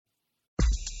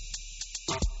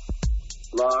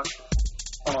Locked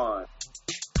on.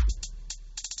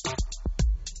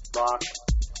 Locked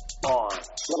on.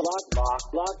 Locked on.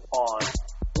 Locked on.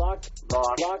 Locked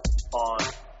on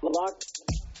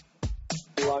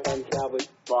Cowboys.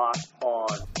 Locked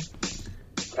on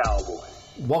Cowboys.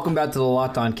 Welcome back to the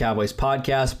Locked On Cowboys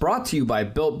podcast, brought to you by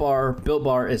Built Bar. Built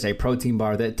Bar is a protein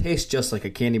bar that tastes just like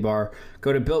a candy bar.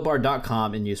 Go to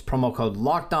BuiltBar.com and use promo code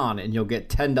LOCKEDON and you'll get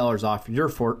 $10 off your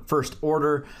first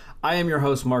order. I am your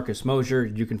host, Marcus Mosher.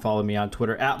 You can follow me on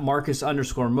Twitter at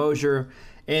Marcus_Mosher.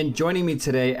 And joining me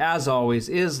today, as always,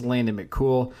 is Landon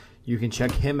McCool. You can check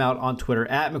him out on Twitter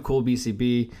at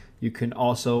McCoolBCB. You can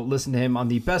also listen to him on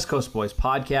the Best Coast Boys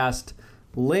podcast.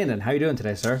 Landon, how you doing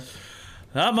today, sir?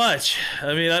 Not much.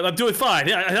 I mean, I'm doing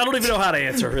fine. I don't even know how to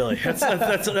answer, really.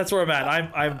 That's where I'm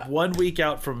at. I'm 1 week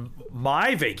out from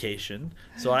my vacation,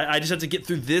 so I just have to get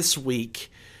through this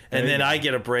week, and then I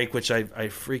get a break, which I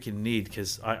freaking need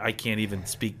because I can't even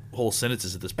speak whole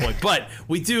sentences at this point. But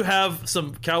we do have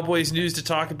some Cowboys news to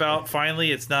talk about.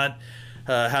 Finally, it's not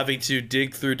having to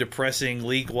dig through depressing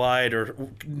league-wide or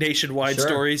nationwide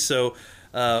stories. So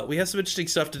we have some interesting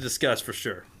stuff to discuss for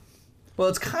sure. Well,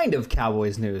 it's kind of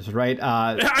Cowboys news, right?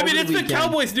 I mean, it's been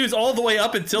Cowboys news all the way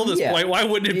up until this point. Why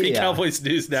wouldn't it be Cowboys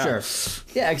news now? Sure.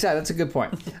 Yeah, exactly. That's a good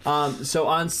point. So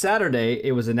on Saturday,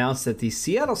 it was announced that the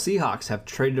Seattle Seahawks have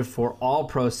traded for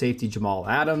all-pro safety Jamal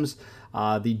Adams.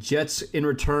 The Jets, in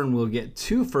return, will get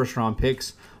 2 first-round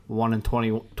picks, one in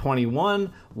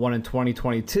 2021, one in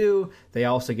 2022. They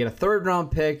also get a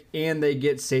third-round pick, and they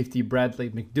get safety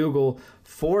Bradley McDougald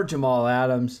for Jamal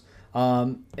Adams.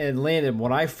 And Landon,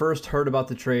 when I first heard about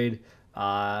the trade,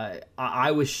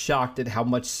 I was shocked at how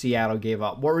much Seattle gave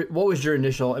up. What was your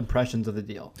initial impressions of the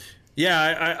deal?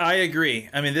 Yeah, I agree.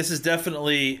 I mean, this is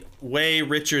definitely way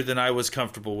richer than I was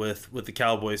comfortable with the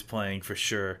Cowboys playing, for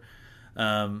sure.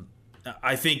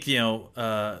 I think,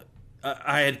 I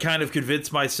had kind of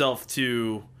convinced myself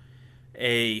to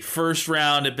a first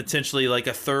round and potentially like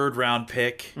a third round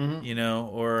pick,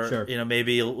 or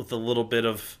maybe with a little bit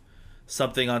of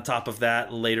something on top of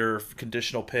that, later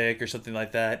conditional pick or something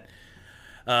like that.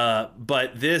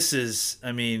 But this is,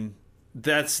 I mean,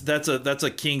 that's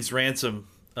a king's ransom,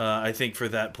 I think, for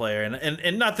that player.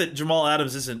 And not that Jamal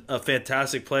Adams isn't a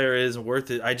fantastic player, isn't worth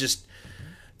it. I just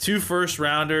 2 first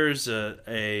rounders,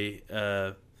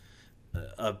 another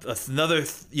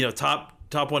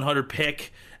top 100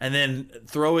 pick, and then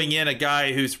throwing in a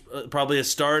guy who's probably a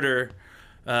starter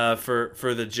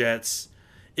for the Jets.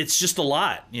 It's just a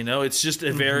lot, It's just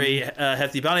a very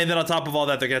hefty bounty, and then on top of all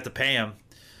that, they're gonna have to pay him.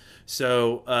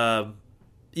 So,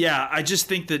 I just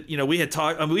think that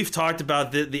we've talked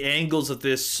about the angles of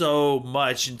this so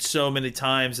much and so many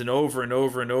times and over and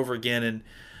over and over again, and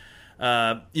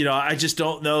I just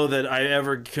don't know that I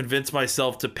ever convinced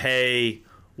myself to pay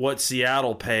what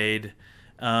Seattle paid,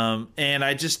 and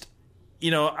I just.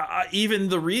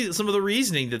 Even some of the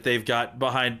reasoning that they've got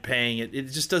behind paying it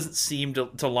just doesn't seem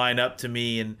to line up to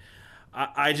me. And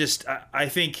I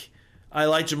think I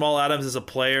like Jamal Adams as a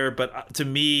player, but to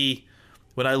me,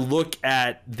 when I look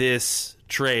at this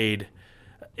trade,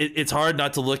 it's hard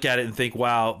not to look at it and think,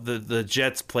 wow, the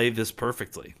Jets played this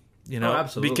perfectly.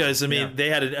 Absolutely. Because, they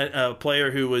had a player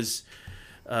who was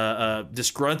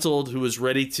disgruntled, who was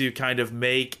ready to kind of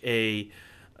make an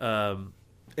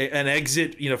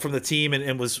exit, from the team,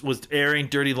 and was airing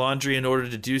dirty laundry in order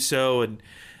to do so. And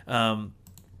I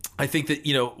think that,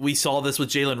 we saw this with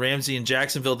Jalen Ramsey in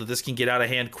Jacksonville, that this can get out of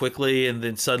hand quickly, and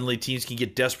then suddenly teams can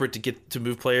get desperate to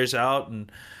move players out. And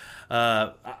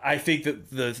I think that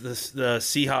the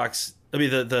Seahawks,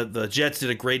 the Jets did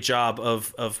a great job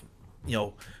of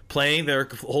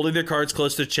holding their cards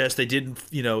close to their chest. They didn't,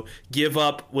 give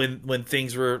up when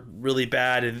things were really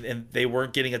bad and they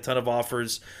weren't getting a ton of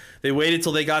offers. They waited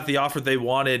till they got the offer they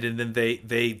wanted, and then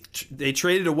they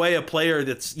traded away a player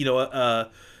that's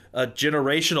a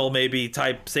generational maybe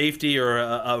type safety, or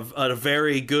a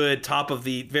very good top of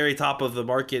the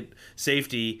market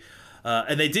safety,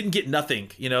 and they didn't get nothing.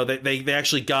 They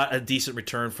actually got a decent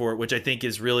return for it, which I think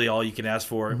is really all you can ask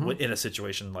for in a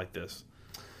situation like this.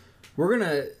 We're going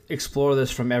to explore this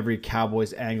from every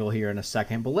Cowboys angle here in a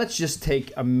second, but let's just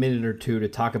take a minute or two to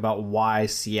talk about why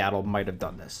Seattle might have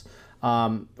done this.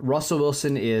 Russell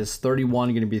Wilson is 31,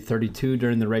 going to be 32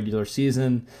 during the regular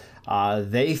season.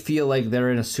 They feel like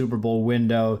they're in a Super Bowl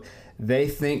window. They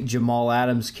think Jamal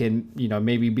Adams can,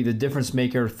 maybe be the difference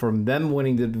maker from them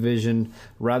winning the division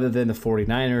rather than the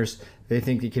 49ers. They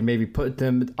think it can maybe put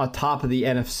them atop of the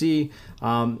NFC.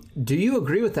 Do you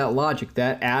agree with that logic,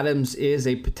 that Adams is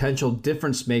a potential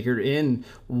difference maker in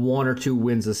 1 or 2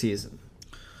 wins a season?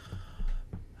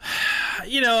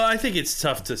 I think it's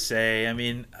tough to say. I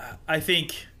mean, I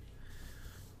think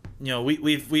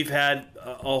we've had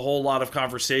a whole lot of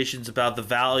conversations about the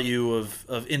value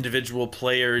of individual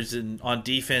players and on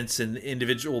defense and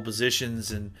individual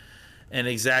positions and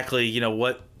exactly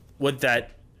what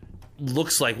that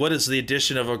looks like. What does the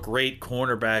addition of a great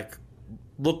cornerback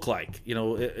look like?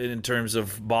 In terms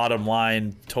of bottom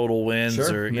line total wins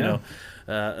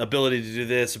ability to do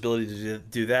this, ability to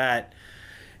do that.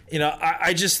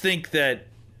 I just think that.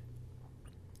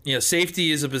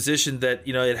 Safety is a position that,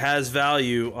 it has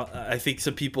value. I think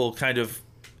some people kind of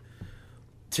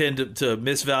tend to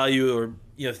misvalue or,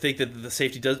 think that the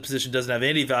safety position doesn't have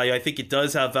any value. I think it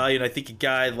does have value, and I think a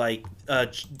guy like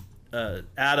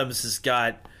Adams has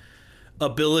got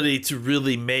ability to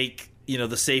really make,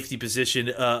 the safety position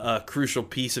a crucial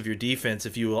piece of your defense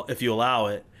if you allow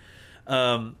it.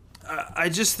 I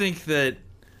just think that,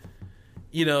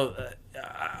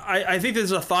 I think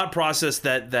there's a thought process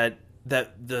that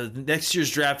the next year's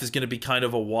draft is going to be kind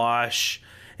of a wash,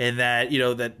 and that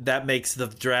that makes the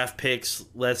draft picks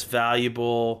less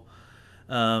valuable,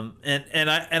 and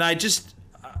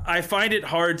I find it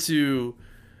hard to.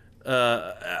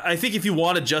 I think if you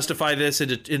want to justify this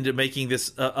into making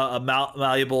this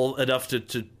malleable enough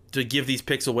to give these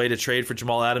picks away to trade for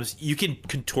Jamal Adams, you can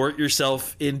contort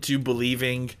yourself into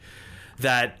believing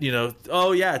that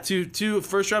two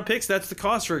first round picks, that's the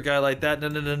cost for a guy like that. No.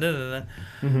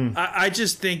 Mm-hmm. I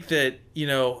just think that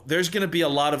there's going to be a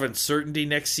lot of uncertainty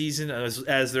next season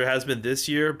as there has been this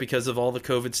year because of all the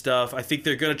COVID stuff. I think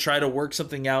they're going to try to work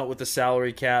something out with the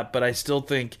salary cap, but I still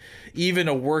think even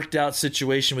a worked out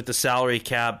situation with the salary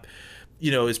cap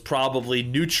is probably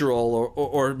neutral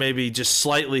or maybe just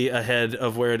slightly ahead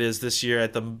of where it is this year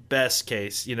at the best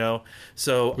case,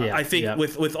 So yeah, I think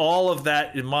with all of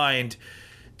that in mind,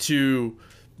 to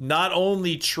not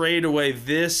only trade away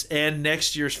this and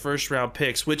next year's first round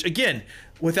picks, which again,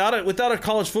 without a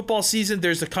college football season,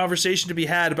 there's a conversation to be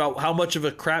had about how much of a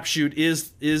crapshoot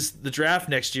is the draft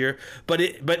next year.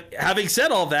 But having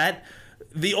said all that,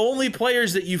 the only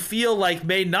players that you feel like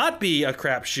may not be a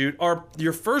crapshoot are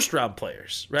your first round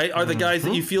players, right? Are the guys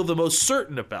that you feel the most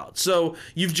certain about. So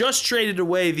you've just traded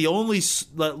away the only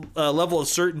level of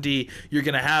certainty you're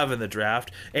going to have in the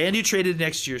draft, and you traded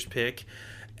next year's pick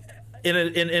in a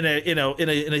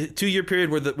 2-year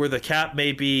period where the cap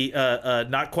may be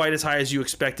not quite as high as you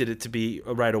expected it to be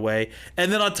right away,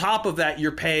 and then on top of that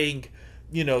you're paying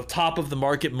top of the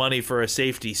market money for a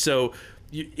safety. So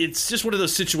it's just one of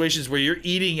those situations where you're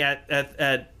eating at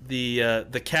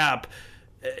the cap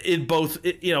in both,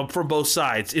 from both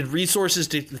sides, in resources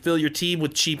to fill your team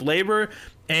with cheap labor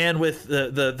and with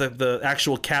the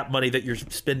actual cap money that you're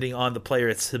spending on the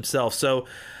player himself. So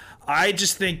I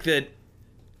just think that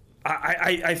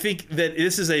I think that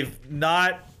this is a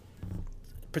not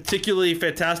particularly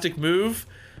fantastic move.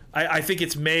 I think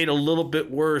it's made a little bit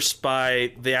worse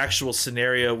by the actual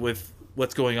scenario with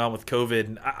what's going on with COVID.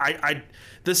 And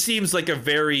this seems like a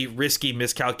very risky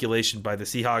miscalculation by the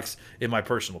Seahawks, in my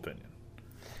personal opinion.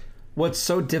 What's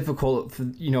so difficult for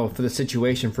the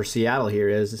situation for Seattle here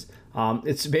is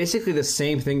it's basically the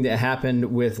same thing that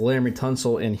happened with Laremy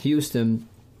Tunsil in Houston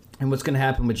and what's going to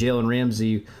happen with Jalen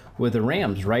Ramsey with the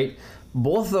Rams, right?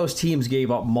 Both of those teams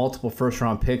gave up multiple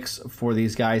first-round picks for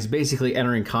these guys, basically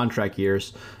entering contract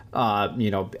years.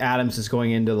 Adams is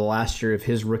going into the last year of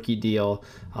his rookie deal.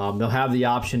 They'll have the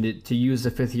option to use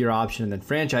the fifth-year option and then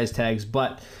franchise tags.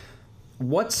 But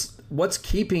what's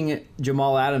keeping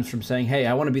Jamal Adams from saying, hey,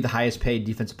 I want to be the highest-paid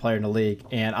defensive player in the league,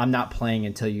 and I'm not playing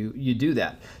until you do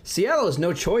that? Seattle has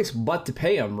no choice but to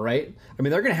pay him, right? I mean,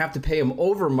 they're going to have to pay him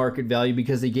over market value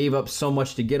because they gave up so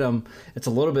much to get him. It's a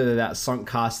little bit of that sunk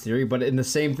cost theory, but in the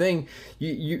same thing,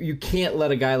 you can't let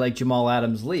a guy like Jamal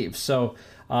Adams leave. So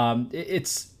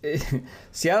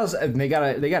Seattle's they got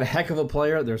a heck of a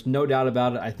player. There's no doubt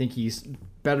about it. I think he's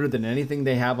better than anything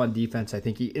they have on defense. I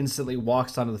think he instantly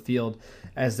walks onto the field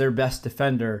as their best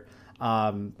defender.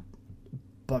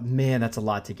 But man, that's a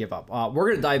lot to give up. We're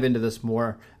going to dive into this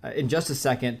more in just a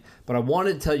second, but I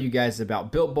wanted to tell you guys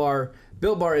about Built Bar.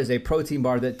 Built Bar is a protein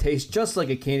bar that tastes just like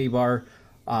a candy bar.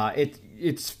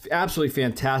 It's absolutely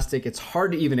fantastic. It's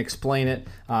hard to even explain it.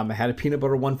 I had a peanut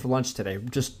butter one for lunch today.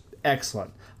 Just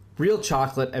excellent. Real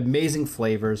chocolate, amazing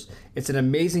flavors. It's an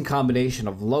amazing combination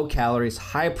of low calories,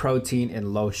 high protein,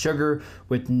 and low sugar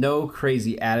with no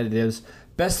crazy additives.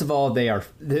 Best of all, they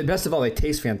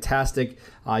taste fantastic.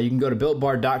 You can go to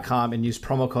BuiltBar.com and use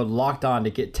promo code LOCKEDON to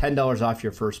get $10 off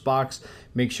your first box.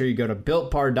 Make sure you go to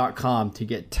BuiltBar.com to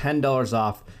get $10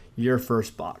 off your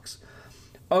first box.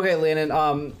 Okay,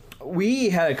 Landon, we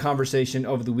had a conversation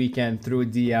over the weekend through a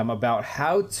DM about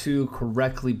how to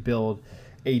correctly build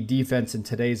a defense in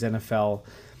today's NFL.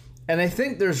 And I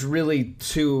think there's really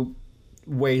two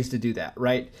ways to do that,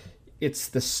 right? It's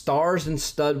the stars and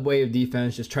stud way of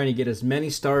defense, just trying to get as many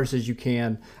stars as you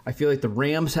can. I feel like the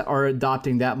Rams are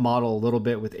adopting that model a little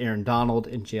bit with Aaron Donald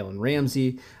and Jalen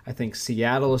Ramsey. I think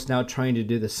Seattle is now trying to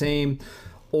do the same.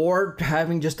 Or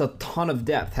having just a ton of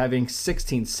depth, having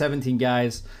 16, 17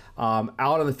 guys out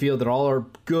on the field that all are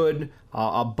good,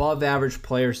 above average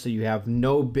players, so you have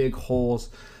no big holes.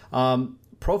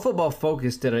 Pro Football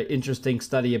Focus did an interesting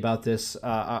study about this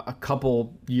a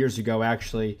couple years ago,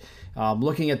 actually,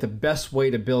 looking at the best way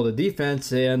to build a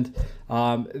defense. And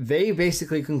they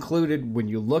basically concluded when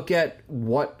you look at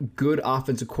what good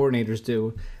offensive coordinators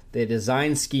do, they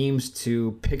design schemes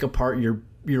to pick apart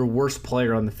your worst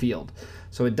player on the field.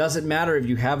 So it doesn't matter if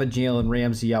you have a Jalen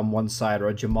Ramsey on one side or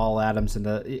a Jamal Adams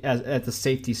at the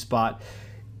safety spot.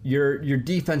 Your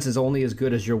defense is only as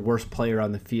good as your worst player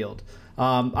on the field.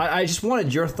 I just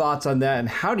wanted your thoughts on that, and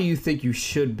how do you think you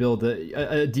should build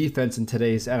a defense in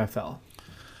today's NFL?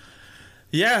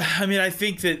 Yeah, I mean, I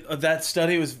think that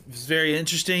study was very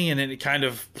interesting, and it kind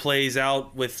of plays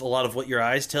out with a lot of what your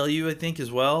eyes tell you, I think,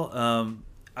 as well.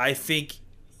 I think,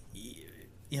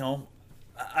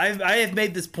 I have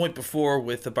made this point before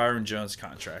with the Byron Jones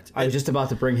contract. I was just about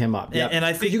to bring him up. Yep. And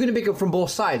I think you're going to make it from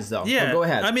both sides, though. Yeah, so go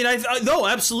ahead. I mean, no,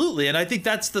 absolutely, and I think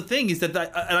that's the thing and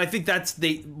I think that's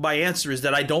my answer is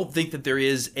that I don't think that there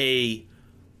is a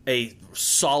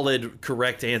solid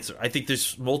correct answer. I think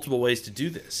there's multiple ways to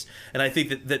do this, and I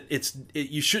think that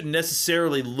you shouldn't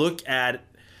necessarily look at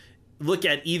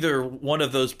either one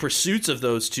of those pursuits of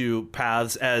those two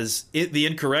paths as the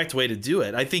incorrect way to do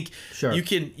it. I think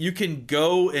you can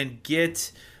go and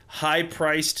get high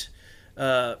priced.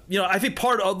 I think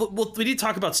we need to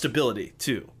talk about stability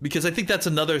too, because I think that's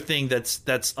another thing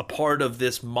that's a part of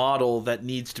this model that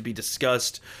needs to be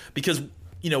discussed. Because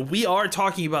we are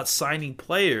talking about signing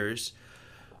players,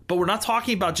 but we're not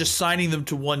talking about just signing them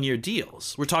to 1-year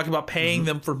deals. We're talking about paying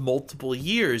them for multiple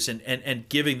years and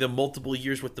giving them multiple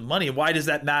years worth of money. And why does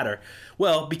that matter?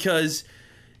 Well, because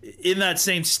in that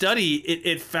same study,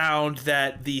 it found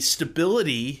that the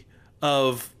stability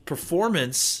of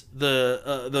performance, what's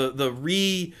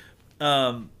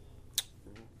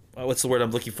the word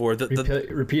I'm looking for?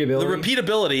 Repeatability. The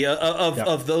repeatability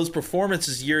of those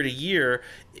performances year to year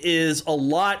is a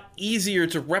lot easier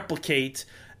to replicate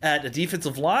at a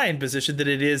defensive line position than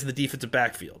it is in the defensive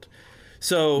backfield.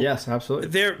 So yes, absolutely.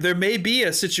 There may be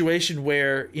a situation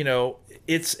where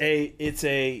it's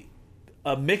a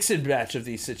mix and match of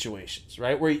these situations,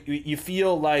 right? Where you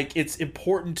feel like it's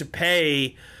important to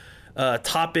pay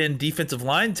top end defensive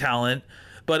line talent,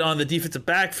 but on the defensive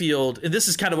backfield, and this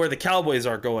is kind of where the Cowboys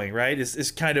are going, right? Is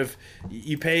kind of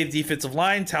you pay defensive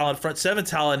line talent, front seven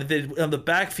talent, and then on the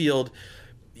backfield,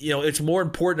 it's more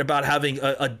important about having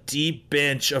a deep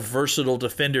bench of versatile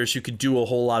defenders who can do a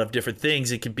whole lot of different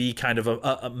things. It can be kind of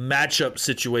a matchup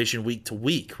situation week to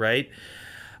week, right?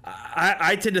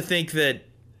 I tend to think that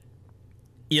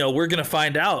we're going to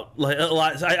find out a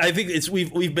lot. I think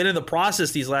we've been in the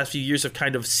process these last few years of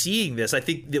kind of seeing this. I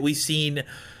think that we've seen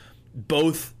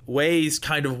both ways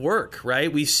kind of work,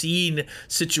 right? We've seen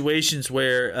situations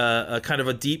where a kind of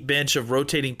a deep bench of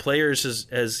rotating players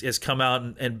has come out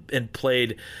and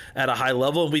played at a high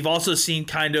level. And we've also seen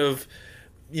kind of,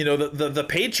 the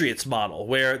Patriots model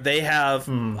where they have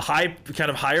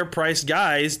higher priced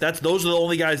guys. Those are the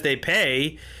only guys they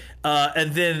pay.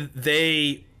 And then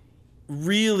they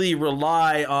really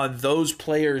rely on those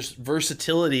players'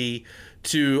 versatility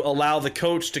to allow the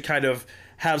coach to kind of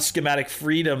have schematic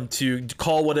freedom to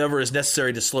call whatever is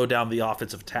necessary to slow down the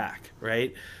offensive attack,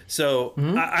 right? So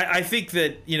I think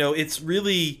that it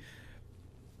really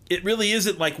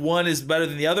isn't like one is better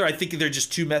than the other. I think they're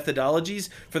just two methodologies.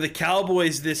 For the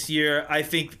Cowboys this year, I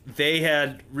think they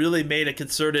had really made a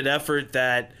concerted effort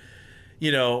that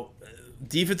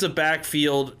defensive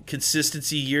backfield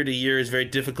consistency year to year is very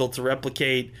difficult to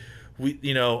replicate.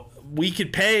 We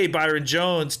could pay Byron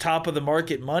Jones top of the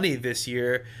market money this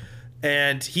year,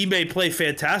 and he may play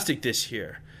fantastic this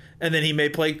year, and then he may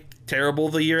play terrible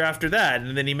the year after that,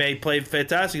 and then he may play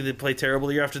fantastic and then play terrible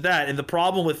the year after that. And the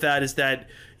problem with that is that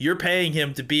you're paying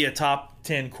him to be a top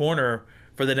 10 corner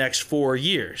for the next 4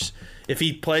 years. If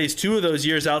he plays 2 of those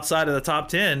years outside of the top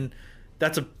 10,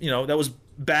 that was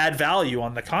bad value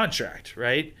on the contract,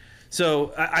 right?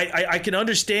 So I can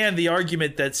understand the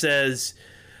argument that says,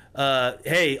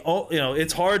 hey,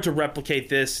 it's hard to replicate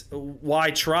this.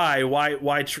 Why try?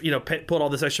 Why put all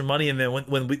this extra money in there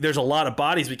when there's a lot of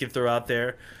bodies we can throw out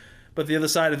there? But the other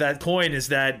side of that coin is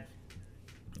that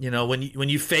when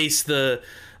you face the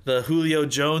Julio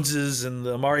Joneses and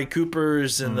the Amari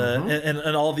Coopers and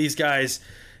and all these guys,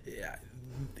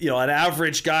 an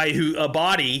average guy who a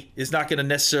body is not going to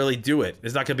necessarily do it.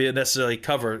 It's not going to be necessarily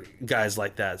cover guys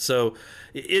like that. So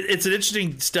it's an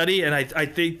interesting study, and I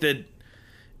think that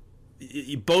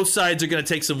both sides are going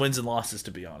to take some wins and losses,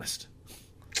 to be honest.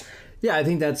 Yeah, I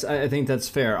think that's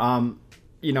fair.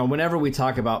 Whenever we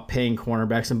talk about paying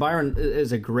cornerbacks, and Byron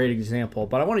is a great example,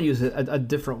 but I want to use a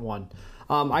different one.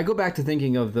 I go back to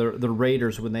thinking of the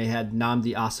Raiders when they had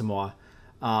Nnamdi Asomugha,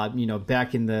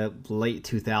 back in the late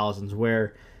 2000s,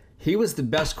 where he was the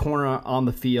best corner on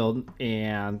the field,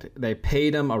 and they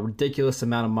paid him a ridiculous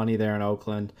amount of money there in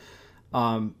Oakland.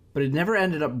 But it never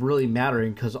ended up really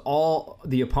mattering because all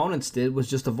the opponents did was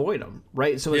just avoid him,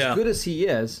 right? So as good as he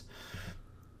is,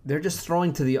 they're just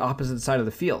throwing to the opposite side of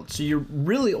the field. So you're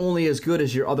really only as good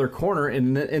as your other corner.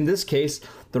 In this case,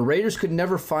 the Raiders could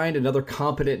never find another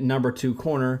competent number 2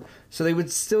 corner, so they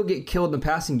would still get killed in the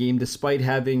passing game despite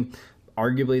having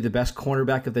arguably the best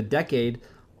cornerback of the decade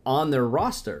on their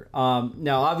roster.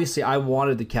 Now, obviously, I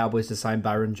wanted the Cowboys to sign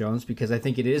Byron Jones because I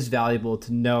think it is valuable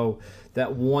to know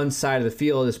that one side of the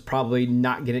field is probably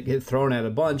not going to get thrown at a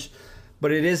bunch.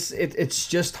 But it's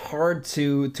just hard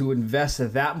to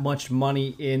invest that much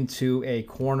money into a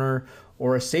corner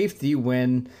or a safety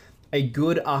when a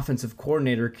good offensive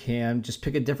coordinator can just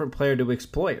pick a different player to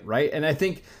exploit, right? And I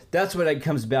think that's what it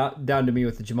comes down to me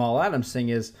with the Jamal Adams thing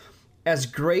is, as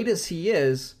great as he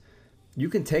is, you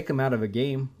can take him out of a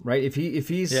game, right? If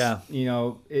he's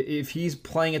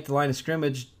playing at the line of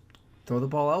scrimmage, throw the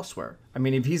ball elsewhere. I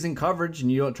mean, if he's in coverage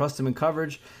and you don't trust him in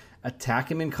coverage, attack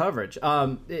him in coverage.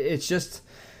 It's just,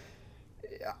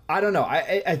 I don't know.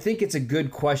 I think it's a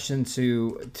good question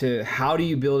to how do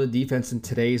you build a defense in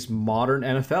today's modern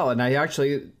NFL? And I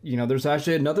actually, there's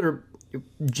actually another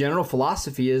general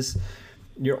philosophy is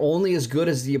you're only as good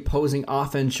as the opposing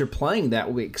offense you're playing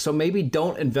that week. So maybe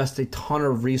don't invest a ton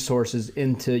of resources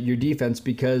into your defense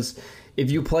because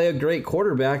if you play a great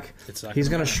quarterback, he's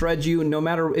going to shred you no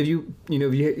matter if you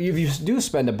do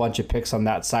spend a bunch of picks on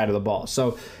that side of the ball.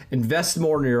 So invest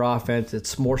more in your offense.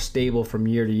 It's more stable from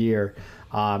year to year,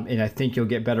 and I think you'll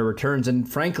get better returns. And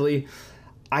frankly,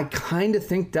 I kind of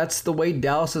think that's the way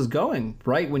Dallas is going,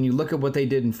 right? When you look at what they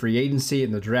did in free agency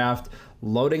and the draft,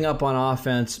 loading up on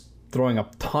offense, throwing a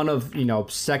ton of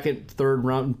second, third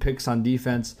round picks on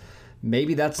defense.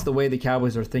 Maybe that's the way the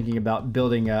Cowboys are thinking about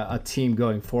building a team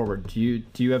going forward. Do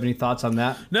you have any thoughts on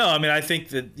that? No, I mean I think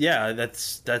that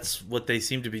that's what they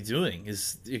seem to be doing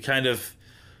is you're kind of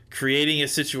creating a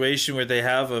situation where they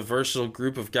have a versatile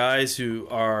group of guys who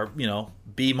are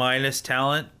B-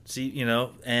 talent,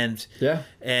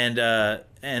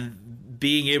 and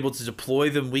being able to deploy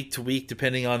them week to week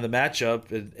depending on the matchup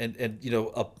and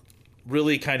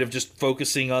really kind of just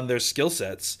focusing on their skill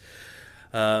sets.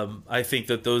 I think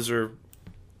that those are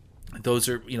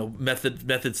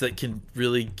methods that can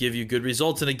really give you good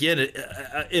results. And again,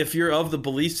 if you're of the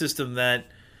belief system that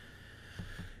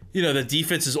the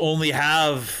defenses only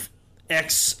have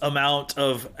X amount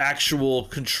of actual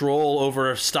control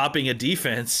over stopping a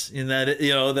defense, in that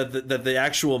that the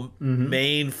actual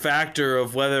main factor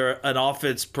of whether an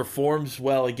offense performs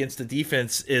well against a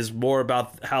defense is more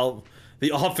about how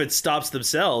the offense stops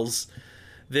themselves,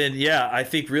 then I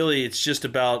think really it's just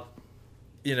about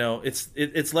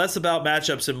it's less about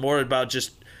matchups and more about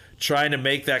just trying to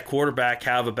make that quarterback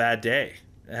have a bad day,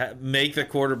 make the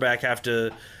quarterback have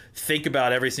to think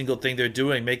about every single thing they're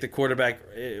doing, make the quarterback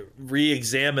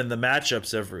re-examine the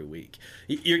matchups every week.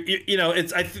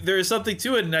 There is something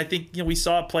to it, and I think we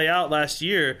saw it play out last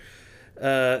year.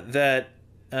 I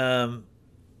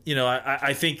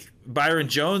think Byron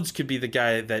Jones could be the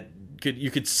guy that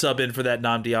you could sub in for that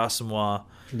Nnamdi Asomugha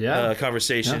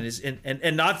conversation. Yeah.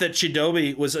 And not that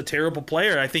Chidobe was a terrible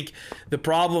player. I think the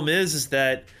problem is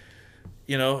that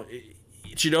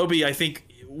Chidobe, I think,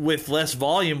 with less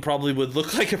volume probably would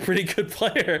look like a pretty good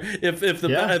player if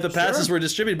the passes were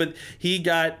distributed, but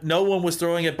no one was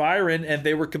throwing at Byron and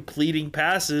they were completing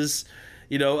passes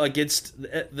against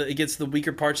the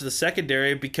weaker parts of the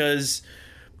secondary because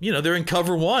they're in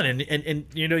cover one and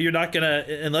you're not gonna,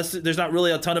 unless there's not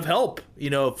really a ton of help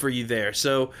for you there.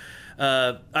 So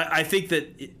I think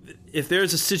that if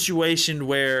there's a situation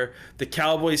where the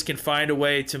Cowboys can find a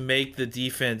way to make the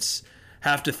defense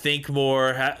have to think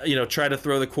more, try to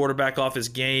throw the quarterback off his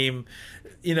game.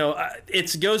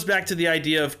 It goes back to the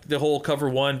idea of the whole cover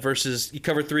one versus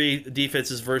cover three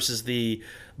defenses versus the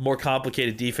more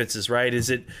complicated defenses, right?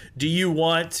 Do you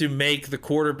want to make the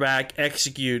quarterback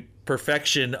execute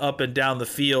perfection up and down the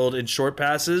field in short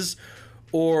passes,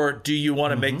 or do you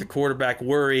want to make the quarterback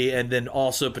worry and then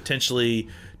also potentially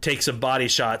take some body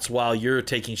shots while you're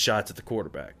taking shots at the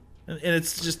quarterback? And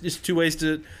it's two ways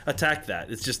to attack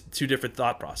that. It's just two different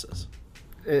thought process.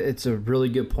 It's a really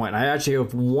good point. I actually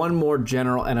have one more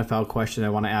general NFL question I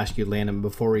want to ask you, Landon,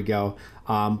 before we go.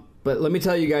 But let me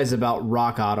tell you guys about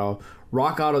Rock Auto.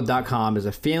 RockAuto.com is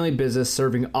a family business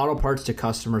serving auto parts to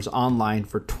customers online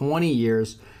for 20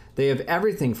 years. They have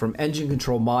everything from engine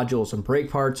control modules and brake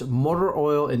parts, motor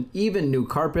oil, and even new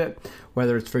carpet.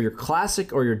 Whether it's for your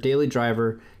classic or your daily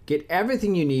driver, get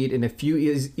everything you need in a few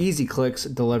easy clicks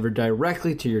delivered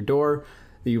directly to your door.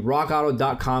 The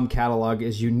RockAuto.com catalog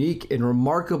is unique and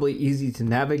remarkably easy to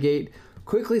navigate.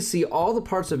 Quickly see all the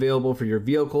parts available for your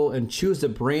vehicle and choose the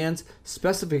brands,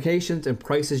 specifications, and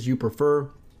prices you prefer.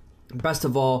 Best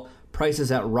of all,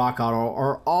 prices at Rock Auto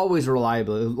are always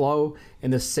reliably low,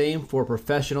 and the same for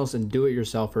professionals and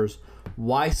do-it-yourselfers.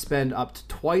 Why spend up to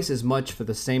twice as much for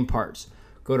the same parts?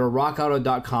 Go to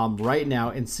rockauto.com right now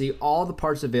and see all the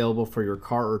parts available for your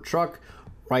car or truck.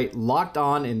 Write Locked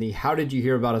On in the How Did You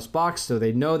Hear About Us box so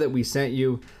they know that we sent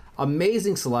you.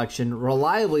 Amazing selection,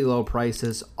 reliably low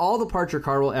prices, all the parts your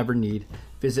car will ever need.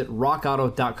 Visit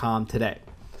rockauto.com today.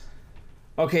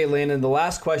 Okay, Landon, the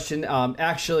last question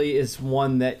actually is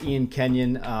one that Ian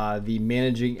Kenyon, the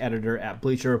managing editor at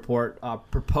Bleacher Report,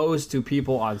 proposed to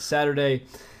people on Saturday.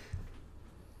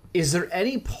 Is there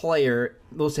any player,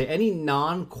 let's say any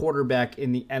non-quarterback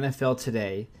in the NFL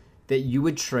today, that you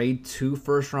would trade 2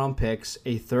 first-round picks,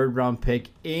 a third-round pick,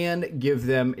 and give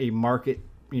them a market,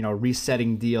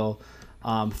 resetting deal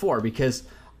for? Because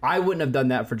I wouldn't have done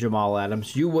that for Jamal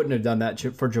Adams. You wouldn't have done that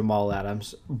for Jamal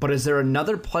Adams. But is there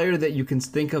another player that you can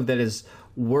think of that is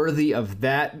worthy of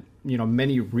that,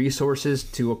 many resources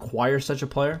to acquire such a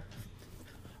player?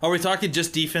 Are we talking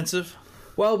just defensive?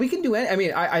 Well, we can do any. I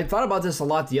mean, I thought about this a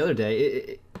lot the other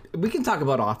day. We can talk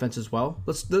about offense as well.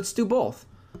 Let's do both.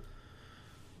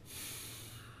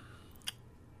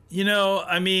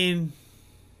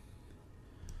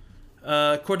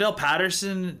 Cordell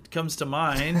Patterson comes to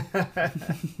mind.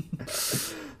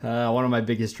 One of my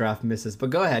biggest draft misses. But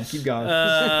go ahead, keep going.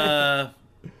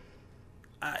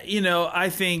 I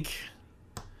think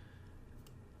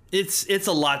it's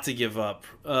a lot to give up.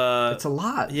 It's a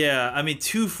lot. Yeah, I mean,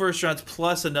 2 first rounds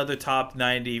plus another top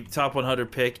 90, top 100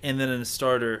 pick, and then a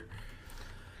starter.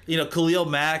 Khalil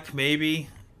Mack maybe.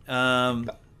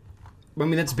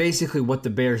 That's basically what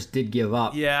the Bears did give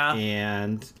up. Yeah,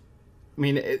 and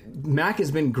Mack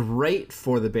has been great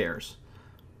for the Bears,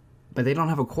 but they don't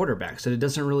have a quarterback, so it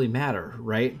doesn't really matter,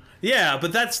 right? Yeah,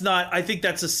 but that's not. I think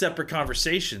that's a separate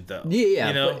conversation, though.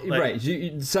 Yeah, right.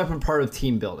 Separate part of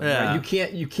team building. Yeah.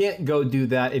 Right? You can't go do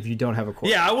that if you don't have a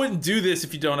quarterback. Yeah, I wouldn't do this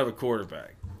if you don't have a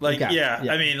quarterback. Okay. Yeah,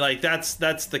 I mean, that's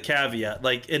the caveat.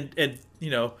 And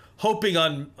hoping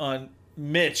on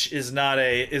Mitch is not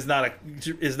a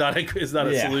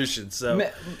solution. So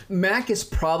Mack is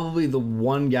probably the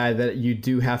one guy that you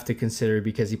do have to consider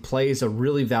because he plays a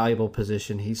really valuable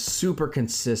position. He's super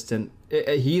consistent.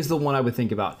 He's the one I would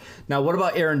think about. Now, what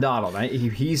about Aaron Donald?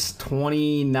 He's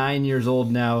 29 years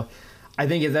old now. I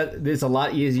think that it's a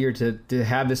lot easier to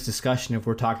have this discussion if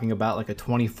we're talking about like a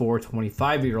 24,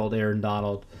 25-year-old Aaron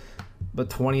Donald. But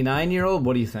 29-year-old,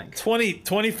 what do you think?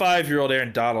 25-year-old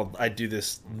Aaron Donald, I'd do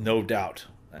this, no doubt.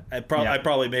 I'd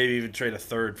probably maybe even trade a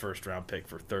third first-round pick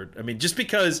for third. I mean, just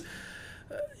because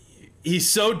he's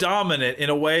so dominant in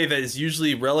a way that is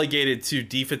usually relegated to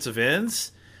defensive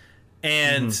ends,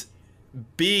 and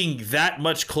being that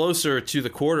much closer to the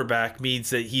quarterback means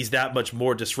that he's that much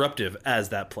more disruptive as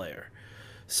that player.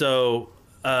 So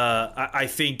I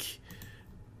think,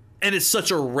 and it's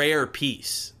such a rare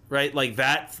piece. Right, like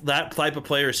that type of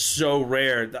player is so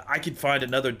rare that I could find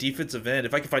another defensive end.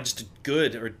 If I could find just a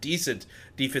good or decent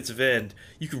defensive end,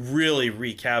 you could really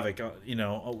wreak havoc.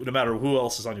 No matter who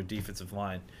else is on your defensive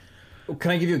line.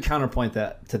 Can I give you a counterpoint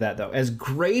to that though? As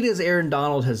great as Aaron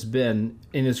Donald has been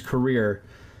in his career,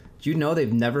 do you know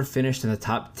they've never finished in the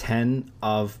top 10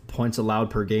 of points allowed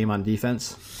per game on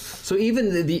defense? So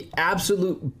even the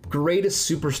absolute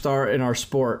greatest superstar in our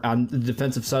sport on the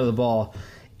defensive side of the ball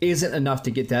isn't enough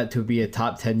to get that to be a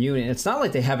top 10 unit. It's not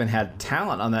like they haven't had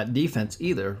talent on that defense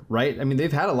either, right? I mean,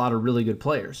 they've had a lot of really good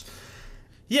players.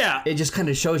 Yeah. It just kind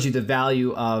of shows you the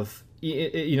value of,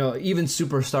 even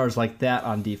superstars like that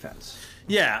on defense.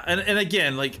 Yeah, and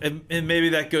again, and maybe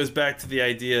that goes back to the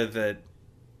idea that,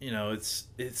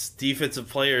 it's defensive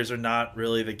players are not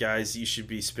really the guys you should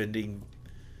be spending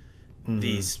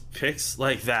these picks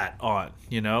like that on,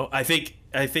 I think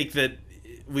that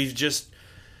we've just,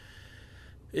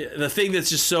 the thing that's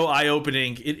just so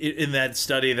eye-opening in that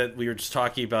study that we were just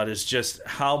talking about is just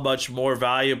how much more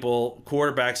valuable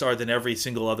quarterbacks are than every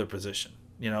single other position.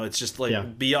 It's just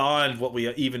beyond what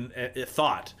we even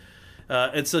thought.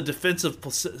 And so defensive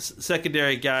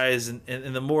secondary guys,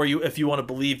 and the more if you want to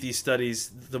believe these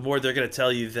studies, the more they're going to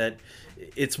tell you that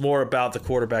it's more about the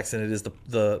quarterbacks than it is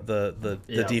the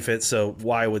defense. So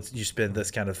why would you spend this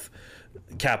kind of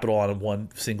capital on one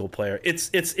single player?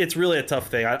 It's really a tough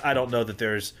thing. I don't know that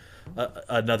there's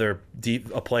another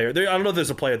player. I don't know if there's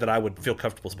a player that I would feel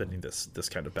comfortable spending this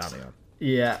kind of bounty on.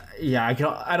 Yeah.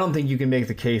 I don't think you can make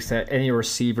the case that any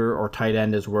receiver or tight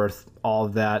end is worth all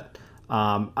of that.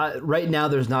 Right now,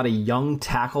 there's not a young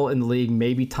tackle in the league.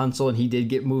 Maybe Tunsil, and he did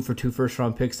get moved for 2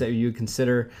 first-round picks that you would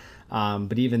consider.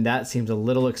 But even that seems a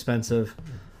little expensive.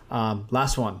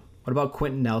 Last one. What about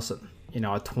Quentin Nelson? A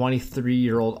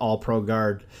 23-year-old all-pro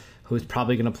guard who's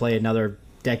probably going to play another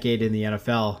decade in the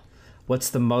NFL.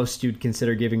 What's the most you'd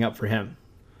consider giving up for him?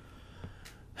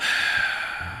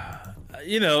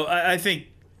 I think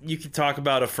you could talk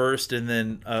about a first and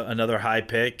then another high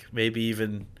pick, maybe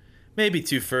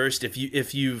 2 first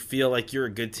if you feel like you're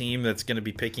a good team that's going to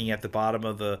be picking at the bottom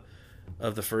of the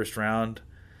first round.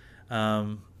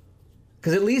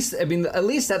 Because at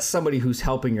least that's somebody who's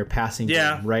helping your passing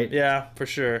game, right? Yeah, for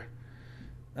sure.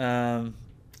 I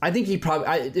think he probably.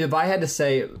 If I had to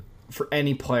say for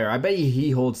any player, I bet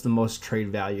he holds the most trade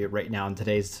value right now in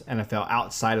today's NFL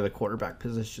outside of the quarterback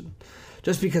position,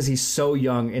 just because he's so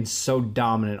young and so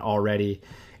dominant already.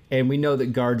 And we know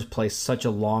that guards play such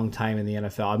a long time in the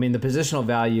NFL. I mean, the positional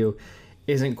value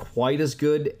isn't quite as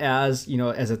good as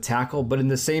as a tackle, but in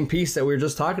the same piece that we were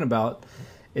just talking about,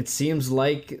 it seems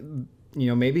like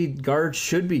maybe guards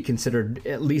should be considered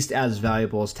at least as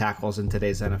valuable as tackles in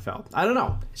today's NFL. I don't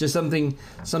know. It's just something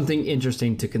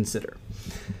interesting to consider.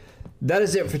 That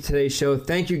is it for today's show.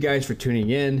 Thank you guys for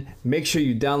tuning in. Make sure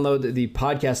you download the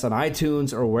podcast on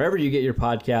iTunes or wherever you get your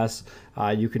podcasts.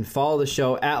 You can follow the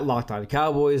show at Locked On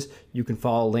Cowboys. You can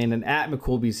follow Landon at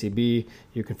McCoolBCB.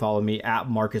 You can follow me at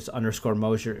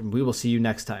Marcus_Mosher. And we will see you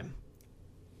next time.